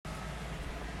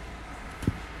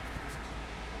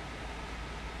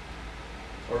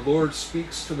our Lord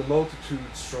speaks to the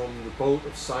multitudes from the boat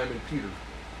of Simon Peter,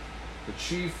 the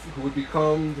chief who would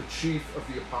become the chief of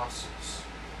the apostles,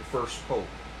 the first pope.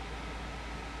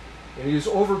 And he is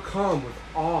overcome with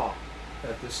awe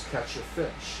at this catch of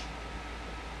fish,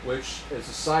 which, as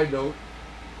a side note,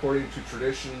 according to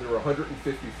tradition, there were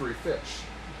 153 fish.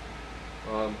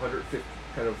 150,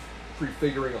 kind of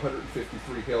prefiguring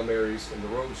 153 Hail Marys in the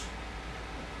rosary.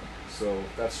 So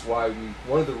that's why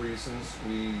one of the reasons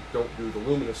we don't do the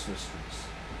luminous mysteries.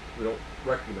 We don't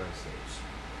recognize those.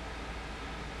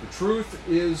 The truth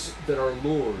is that our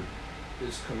Lord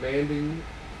is commanding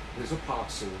his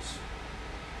apostles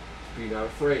to be not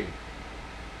afraid,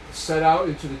 to set out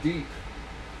into the deep,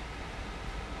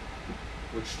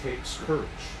 which takes courage.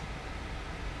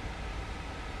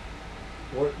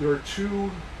 There are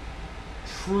two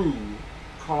true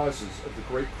causes of the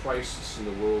great crisis in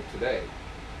the world today,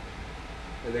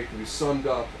 and they can be summed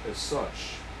up as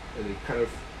such, and they kind of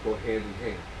go hand in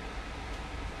hand.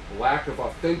 The lack of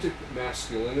authentic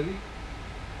masculinity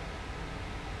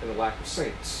and the lack of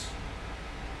saints.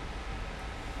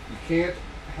 You can't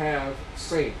have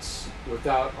saints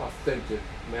without authentic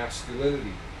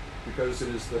masculinity, because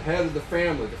it is the head of the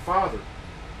family, the father,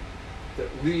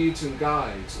 that leads and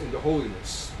guides into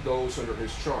holiness those under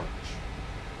his charge.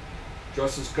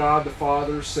 Just as God the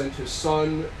Father sent his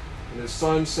Son, and his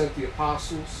Son sent the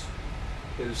apostles,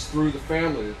 it is through the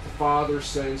family that the Father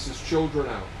sends his children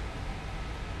out.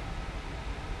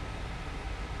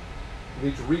 We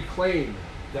need to reclaim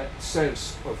that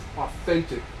sense of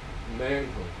authentic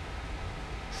manhood,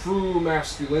 true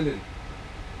masculinity.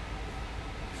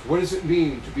 So what does it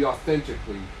mean to be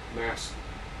authentically masculine?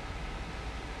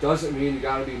 Doesn't mean you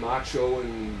got to be macho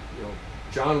and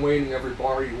John Wayne every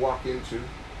bar you walk into,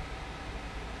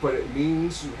 but it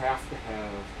means you have to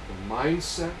have the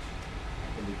mindset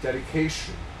and the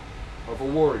dedication of a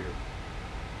warrior,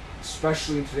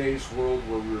 especially in today's world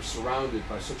where we're surrounded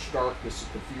by such darkness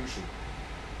and confusion.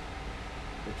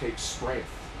 It takes strength,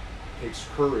 it takes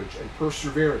courage and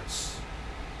perseverance.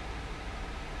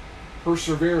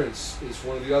 Perseverance is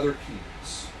one of the other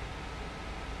keys.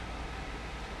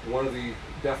 One of the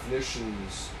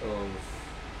definitions of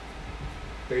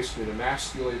basically an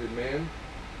emasculated man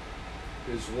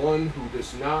is one who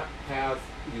does not have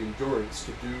the endurance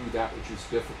to do that which is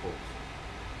difficult.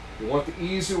 They want the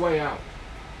easy way out.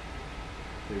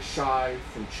 They shy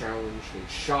from challenge.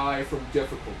 They shy from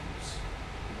difficulties.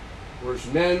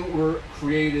 Whereas men were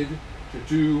created to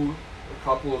do a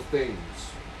couple of things.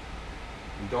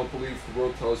 And don't believe the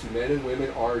world tells you men and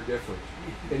women are different.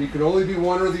 And you can only be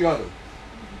one or the other.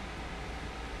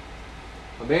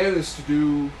 A man is to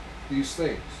do these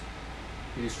things.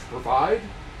 He is to provide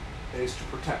and he is to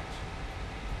protect.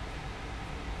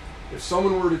 If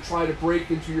someone were to try to break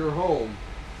into your home,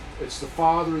 it's the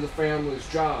father of the family's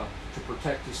job to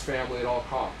protect his family at all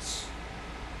costs.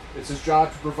 It's his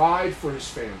job to provide for his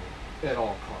family at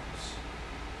all costs.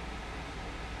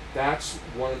 That's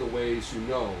one of the ways you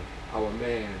know how a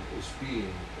man is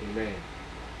being a man.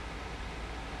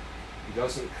 He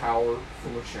doesn't cower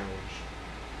from a challenge.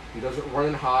 He doesn't run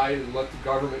and hide and let the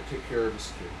government take care of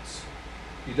his kids.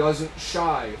 He doesn't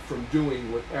shy from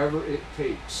doing whatever it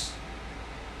takes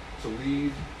to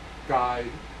lead,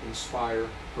 guide, inspire,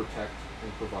 protect,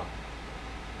 and provide.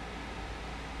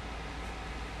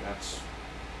 That's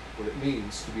what it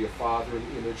means to be a father in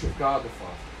the image of God the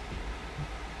Father.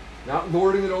 Not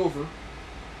lording it over,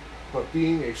 but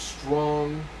being a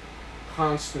strong,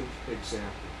 constant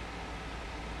example.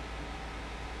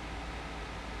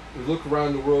 We look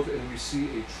around the world and we see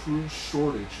a true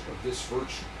shortage of this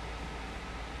virtue.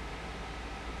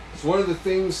 It's one of the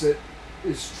things that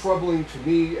is troubling to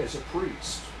me as a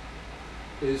priest,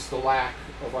 is the lack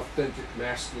of authentic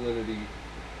masculinity,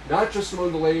 not just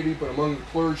among the laity, but among the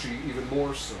clergy even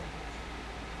more so.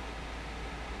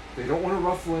 They don't want to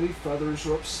ruffle any feathers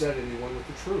or upset anyone with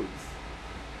the truth.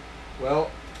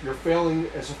 Well, you're failing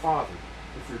as a father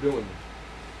if you're doing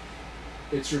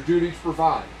it. It's your duty to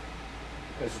provide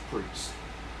as a priest.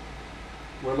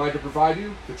 What am I to provide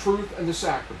you? The truth and the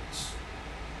sacraments.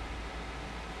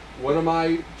 What am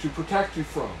I to protect you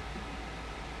from?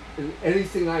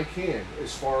 Anything I can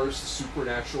as far as the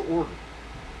supernatural order,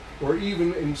 or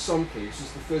even in some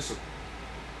cases the physical.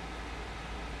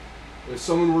 If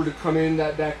someone were to come in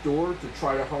that back door to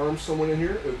try to harm someone in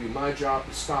here, it would be my job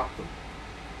to stop them,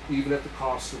 even at the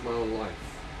cost of my own life.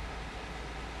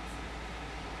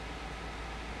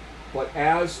 But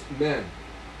as men,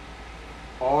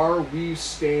 are we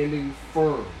standing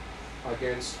firm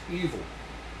against evil?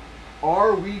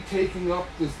 Are we taking up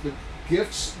the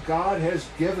gifts God has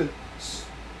given us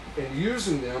and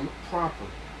using them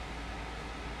properly?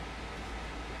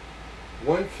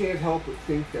 one can't help but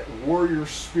think that warrior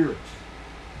spirit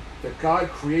that God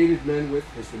created men with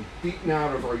has been beaten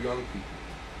out of our young people.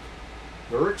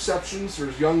 There are exceptions.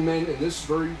 There's young men in this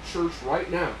very church right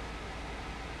now,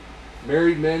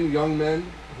 married men, young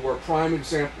men, who are prime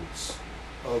examples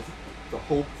of the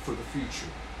hope for the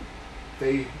future.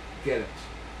 They get it.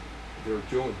 They're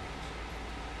doing it.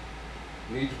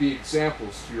 You need to be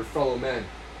examples to your fellow men,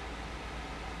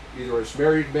 either as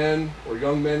married men or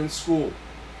young men in school.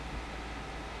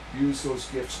 Use those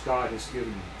gifts God has given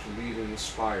you to lead and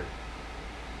inspire,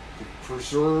 to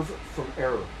preserve from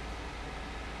error.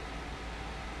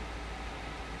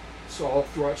 It's all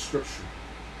throughout Scripture.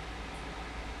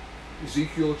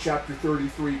 Ezekiel chapter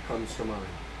 33 comes to mind.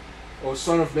 O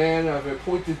Son of Man, I have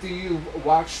appointed thee a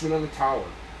watchman on the tower.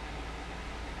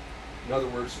 In other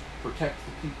words, protect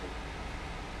the people.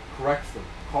 Correct them.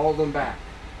 Call them back.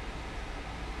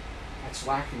 That's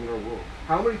lacking in our world.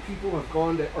 How many people have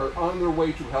are on their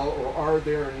way to hell or are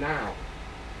there now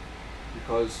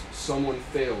because someone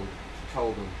failed to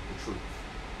tell them the truth?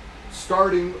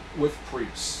 Starting with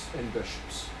priests and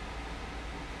bishops.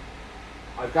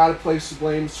 I've got to place the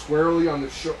blame squarely on the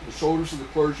shoulders of the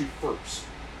clergy first.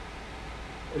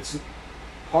 It's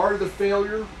part of the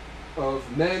failure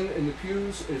of men in the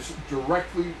pews is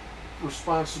directly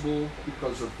responsible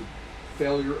because of the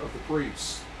failure of the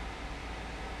priests.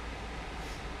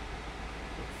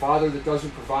 A father that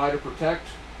doesn't provide or protect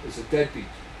is a deadbeat,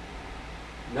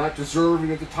 not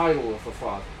deserving of the title of a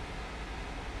father.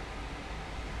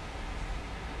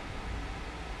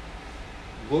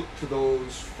 Look to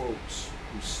those folks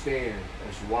who stand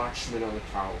as watchmen on the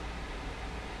tower.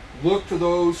 Look to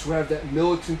those who have that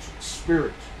militant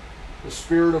spirit, the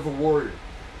spirit of a warrior.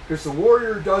 Because the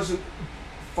warrior doesn't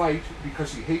fight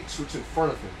because he hates what's in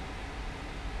front of him.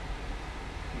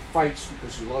 He fights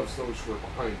because he loves those who are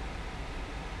behind him.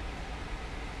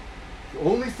 The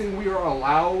only thing we are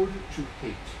allowed to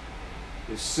hate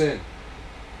is sin.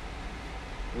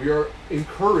 We are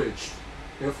encouraged.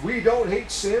 If we don't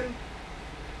hate sin,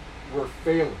 we're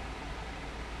failing.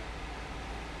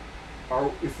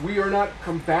 If we are not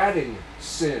combating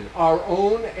sin, our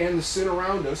own and the sin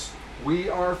around us, we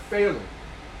are failing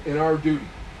in our duty.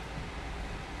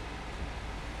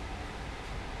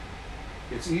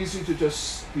 It's easy to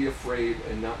just be afraid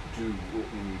and not do what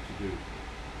we need to do.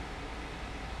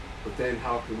 But then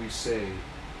how can we say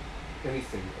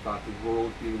anything about the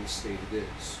world being the state it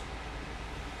is?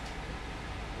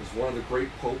 As one of the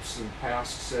great popes in the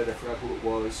past said, I forgot who it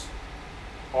was,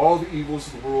 all the evils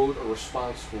of the world are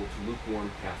responsible to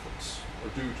lukewarm Catholics, or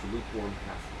due to lukewarm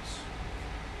Catholics.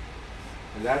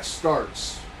 And that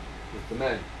starts with the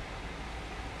men.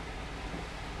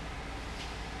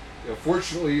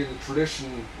 Fortunately, in the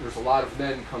tradition, there's a lot of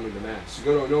men coming to Mass. You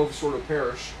go to a Novus Ordo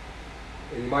parish,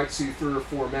 and you might see 3 or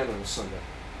 4 men on a Sunday.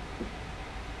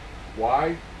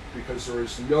 Why? Because there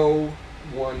is no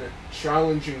one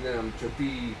challenging them to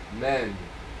be men.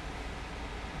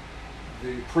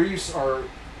 The priests are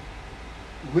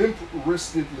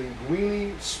limp-wristed,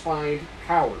 linguini-spined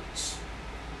cowards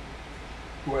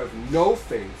who have no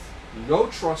faith, no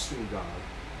trust in God,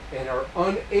 and are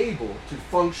unable to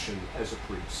function as a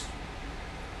priest.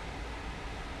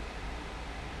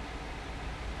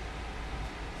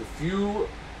 The few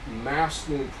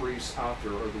masculine priests out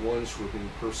there are the ones who are being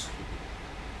persecuted.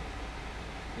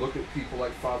 Look at people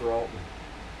like Father Altman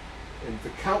and the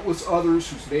countless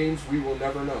others whose names we will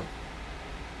never know,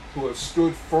 who have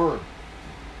stood firm.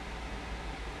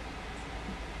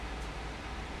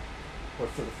 But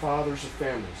for the fathers of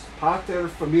families, pater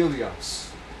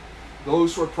familias,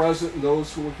 those who are present and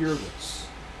those who will hear this,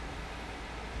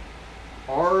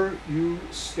 are you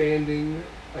standing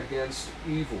against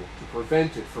evil to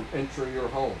prevent it from entering your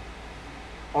home?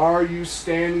 Are you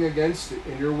standing against it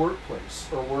in your workplace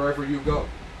or wherever you go?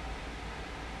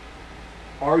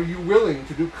 Are you willing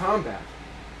to do combat,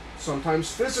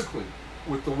 sometimes physically,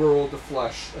 with the world, the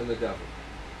flesh, and the devil?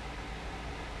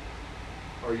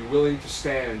 Are you willing to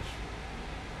stand,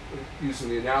 using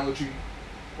the analogy,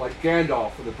 like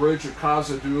Gandalf on the bridge of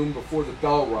Khazad-dûm before the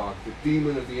Balrog, the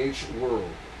demon of the ancient world,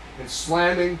 and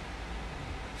slamming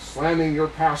your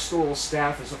pastoral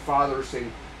staff as a father,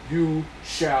 saying, you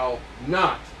shall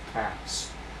not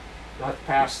pass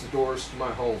the doors to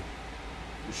my home.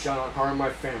 You shall not harm my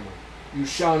family. You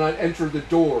shall not enter the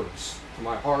doors to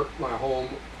my heart, my home,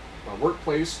 my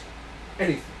workplace,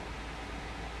 anything.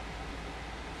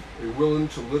 Are you willing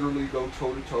to literally go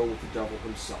toe-to-toe with the devil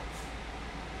himself?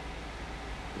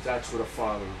 Because that's what a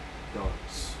father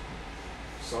does.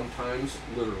 Sometimes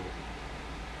literally.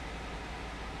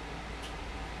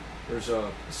 There's a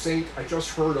saint I just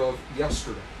heard of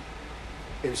yesterday.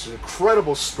 It's an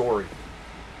incredible story.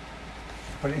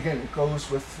 But again, it goes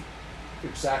with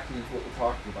exactly what we're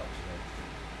talking about today.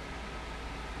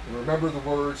 And remember the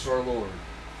words of our Lord.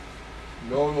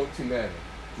 No lo timere,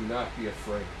 do not be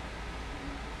afraid.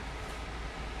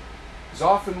 Because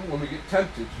often when we get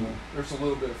tempted, there's a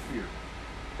little bit of fear.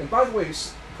 And by the way,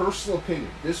 it's personal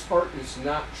opinion. This part is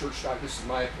not church doctrine. This is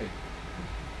my opinion.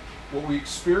 What we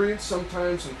experience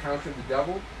sometimes encountering the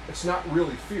devil, it's not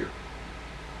really fear.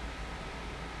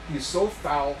 He is so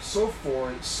foul, so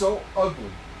foreign, so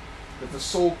ugly, that the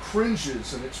soul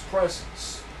cringes in its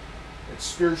presence. It's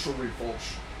spiritual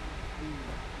revulsion.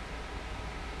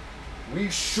 We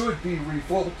should be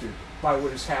revolted by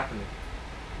what is happening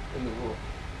in the world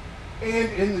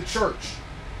and in the church.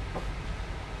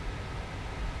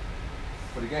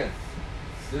 But again,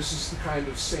 this is the kind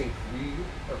of saint we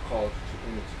are called to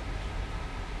imitate.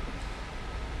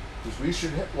 Because we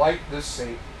should, like this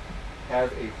saint,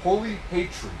 have a holy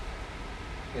hatred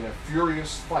in a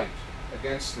furious fight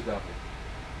against the devil.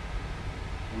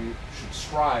 We should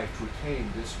strive to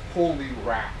attain this holy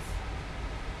wrath.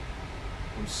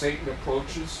 When Satan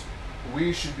approaches,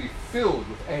 we should be filled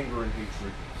with anger and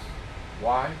hatred.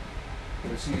 Why?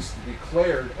 Because he's the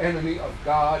declared enemy of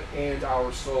God and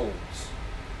our souls.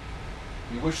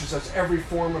 He wishes us every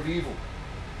form of evil.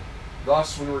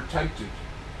 Thus, when we're tempted,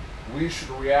 we should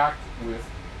react with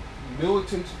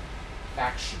militant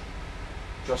action,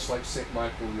 just like St.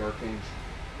 Michael the Archangel.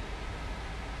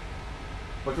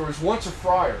 But there was once a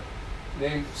friar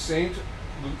named St.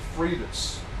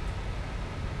 Lutfridus,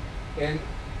 and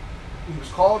he was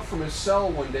called from his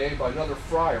cell one day by another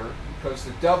friar because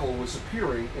the devil was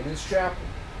appearing in his chapel.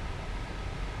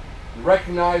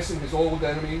 Recognizing his old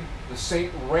enemy, the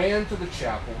saint ran to the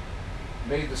chapel,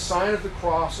 made the sign of the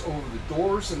cross over the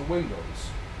doors and windows,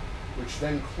 which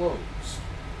then closed,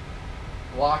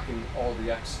 blocking all the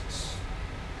exits.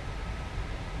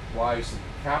 Wisely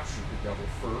captured the devil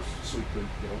first so he couldn't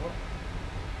get away.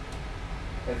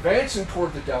 Advancing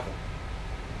toward the devil,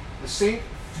 the saint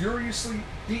furiously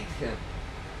beat him.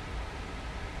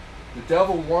 The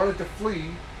devil wanted to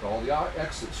flee, but all the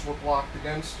exits were blocked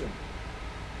against him.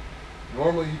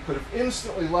 Normally he could have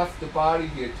instantly left the body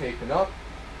he had taken up,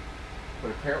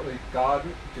 but apparently God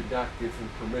did not give him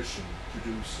permission to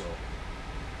do so.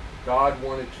 God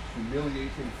wanted to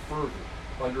humiliate him further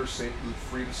under St.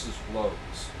 Lutfridus' blows.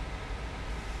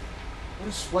 What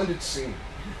a splendid scene.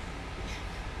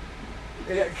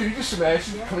 Can you just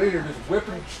imagine coming in here just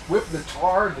whipping the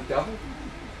tar of the devil?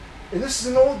 And this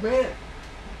is an old man.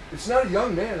 It's not a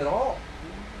young man at all.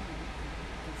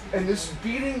 And this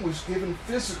beating was given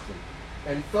physically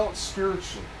and felt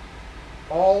spiritually,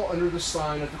 all under the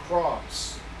sign of the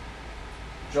cross.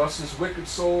 Just as wicked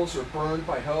souls are burned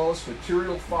by hell's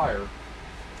material fire,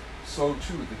 so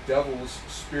too the devil's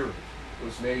spirit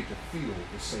was made to feel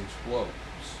the saint's blows.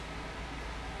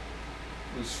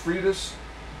 Lutfridus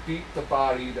beat the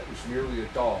body that was merely a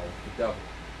doll, the devil.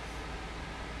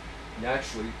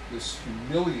 Naturally, this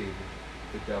humiliated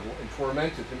the devil and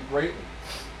tormented him greatly.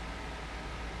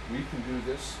 We can do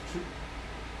this too.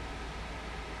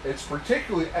 It's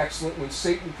particularly excellent when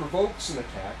Satan provokes an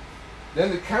attack.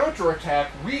 Then the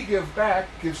counterattack we give back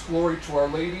gives glory to Our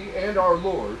Lady and our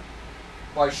Lord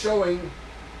by showing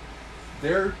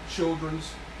their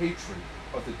children's hatred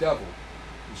of the devil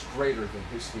is greater than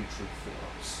his hatred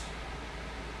for us.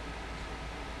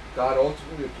 God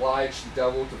ultimately obliged the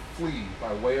devil to flee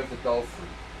by way of the belfry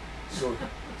so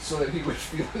that he would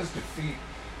feel his defeat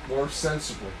more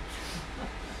sensibly.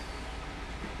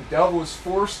 The devil was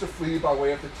forced to flee by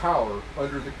way of the tower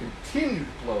under the continued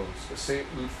blows of St.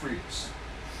 Lutfridus.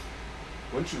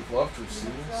 Wouldn't you have loved to have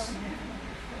seen this?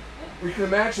 We can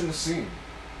imagine the scene.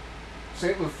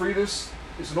 St. Lutfridus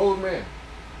is an old man,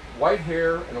 white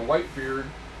hair and a white beard,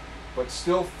 but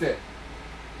still fit,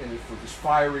 and with his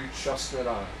fiery chestnut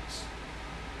eyes.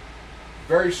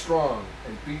 Very strong,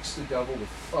 and beats the devil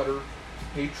with utter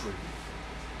hatred,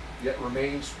 yet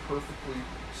remains perfectly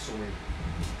serene.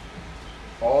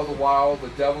 All the while, the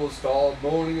devil's doll,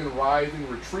 moaning and writhing,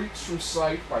 retreats from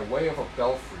sight by way of a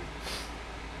belfry.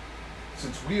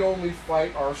 Since we only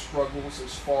fight our struggles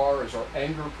as far as our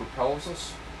anger propels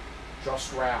us,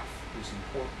 just wrath is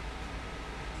important.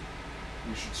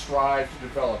 We should strive to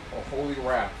develop a holy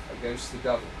wrath against the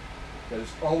devil that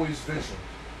is always vigilant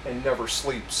and never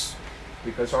sleeps,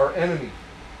 because our enemy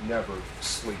never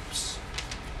sleeps.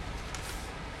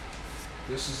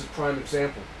 This is a prime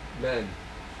example, men,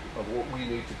 of what we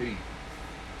need to be,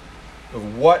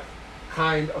 of what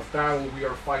kind of battle we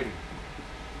are fighting.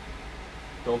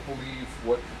 Don't believe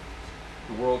what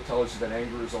the world tells you, that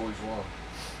anger is always wrong.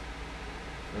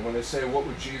 And when they say, what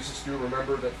would Jesus do?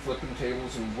 Remember that flipping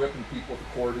tables and whipping people with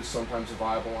the cord is sometimes a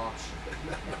viable option.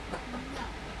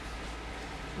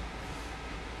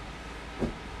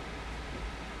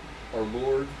 Our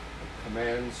Lord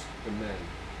commands the men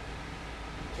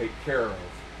to take care of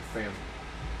the family.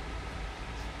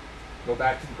 Go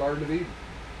back to the Garden of Eden.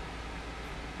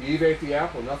 Eve ate the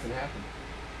apple, nothing happened.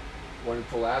 Wasn't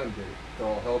until Adam did it that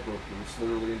all hell broke loose,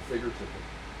 literally and figuratively.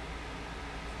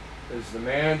 It is the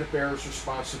man that bears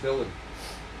responsibility.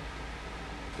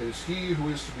 It is he who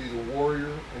is to be the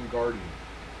warrior and guardian,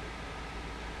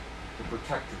 the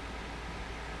protector.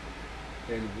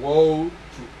 And woe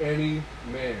to any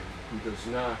man who does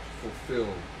not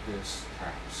fulfill this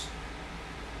task.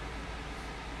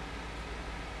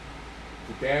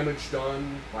 The damage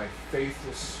done by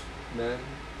faithless men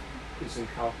is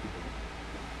incalculable.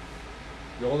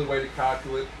 The only way to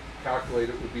calculate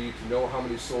it would be to know how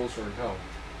many souls are in hell.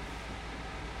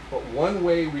 But one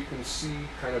way we can see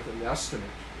kind of an estimate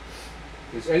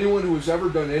is anyone who has ever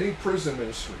done any prison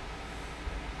ministry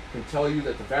can tell you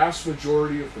that the vast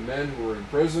majority of the men who are in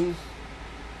prison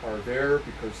are there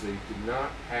because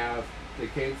they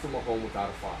came from a home without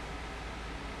a father.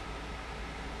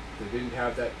 They didn't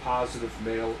have that positive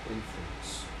male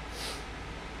influence.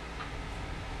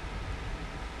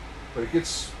 But it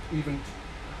gets even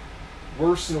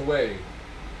worse in a way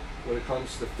when it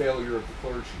comes to the failure of the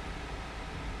clergy.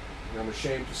 And I'm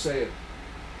ashamed to say it.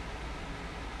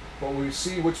 But when we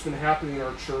see what's been happening in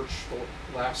our church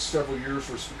the last several years,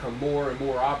 where it's become more and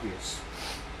more obvious,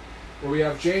 where we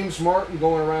have James Martin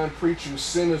going around preaching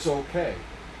sin is okay,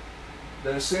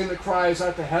 that a sin that cries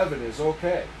out to heaven is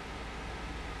okay,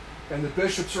 and the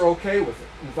bishops are okay with it,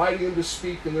 inviting him to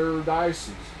speak in their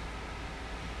diocese.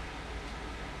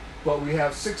 But we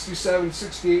have 67,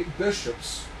 68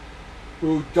 bishops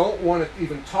who don't want to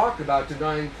even talk about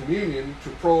denying communion to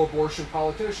pro-abortion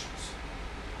politicians.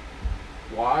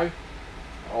 Why?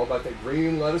 All about that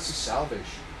green lettuce of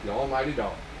salvation, the almighty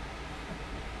dollar.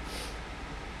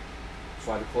 That's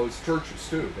why they closed churches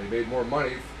too. They made more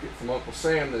money from Uncle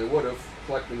Sam than they would have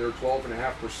collecting their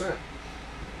 12.5%.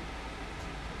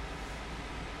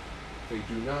 They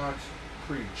do not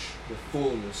preach the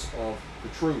fullness of the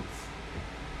truth.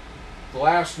 The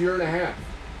last year and a half,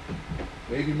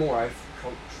 maybe more,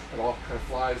 it all kind of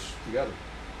flies together.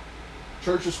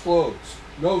 Churches closed.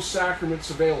 No sacraments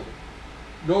available.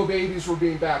 No babies were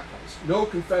being baptized. No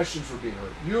confessions were being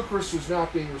heard. Eucharist was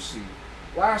not being received.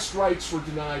 Last rites were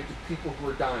denied to people who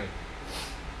were dying.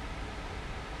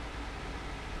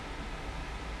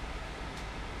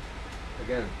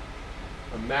 Again,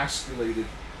 emasculated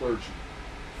clergy,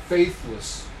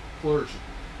 faithless clergy,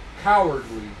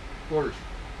 cowardly clergy.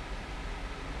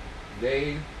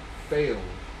 They failed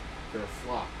their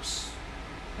flocks,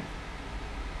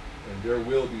 and there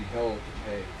will be hell to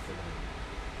pay for them.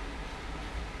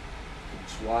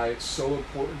 That's why it's so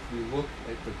important we look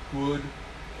at the good,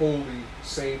 holy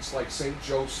saints like St.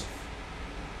 Joseph,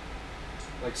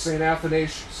 like St.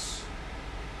 Athanasius,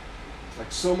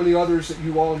 like so many others that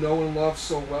you all know and love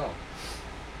so well,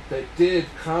 that did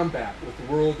combat with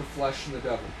the world, the flesh, and the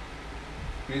devil.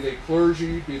 Be they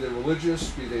clergy, be they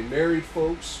religious, be they married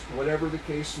folks, whatever the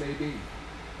case may be.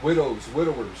 Widows,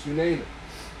 widowers, you name it.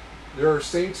 There are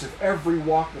saints of every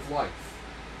walk of life.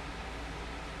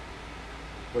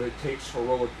 But it takes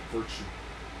heroic virtue.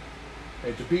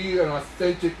 And to be an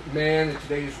authentic man in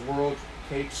today's world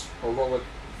takes heroic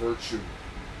virtue.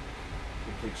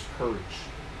 It takes courage,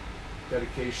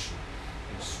 dedication,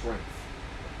 and strength.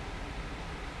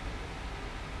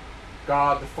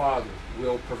 God the Father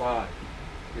will provide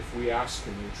if we ask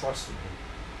Him and trust in Him.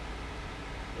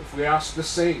 If we ask the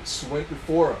saints who went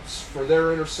before us for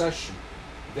their intercession,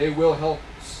 they will help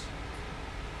us.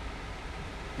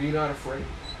 Be not afraid,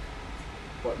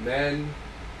 but men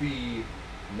be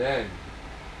men,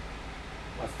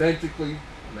 authentically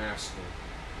masculine.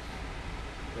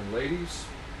 And ladies,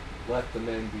 let the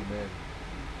men be men.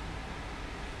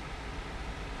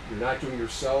 You're not doing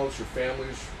yourselves, your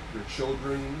families, your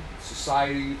children,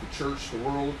 society, the church, the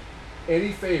world,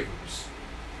 any favors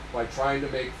by trying to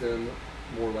make them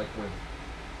more like women.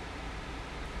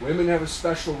 Women have a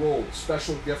special role,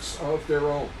 special gifts of their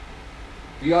own.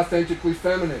 Be authentically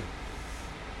feminine,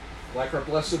 like our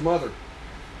Blessed Mother,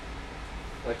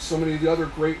 like so many of the other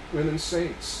great women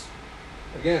saints.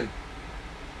 Again,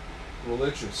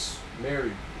 religious,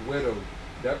 married, widowed,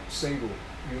 single,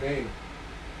 you name it.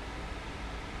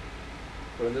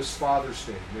 But on this Father's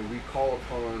Day, may we call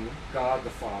upon God the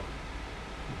Father,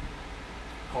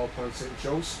 call upon St.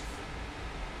 Joseph,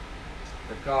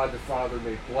 that God the Father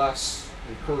may bless,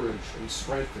 encourage, and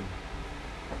strengthen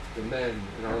the men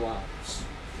in our lives.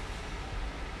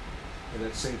 and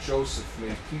that St. Joseph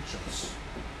may teach us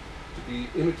to be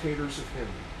imitators of him,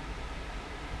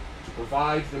 to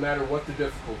provide no matter what the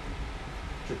difficulty,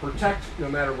 to protect no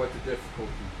matter what the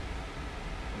difficulty,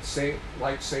 and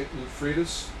like St.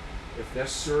 Lucfridus, if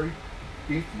necessary,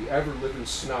 beat the ever-living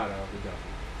snot out of the devil.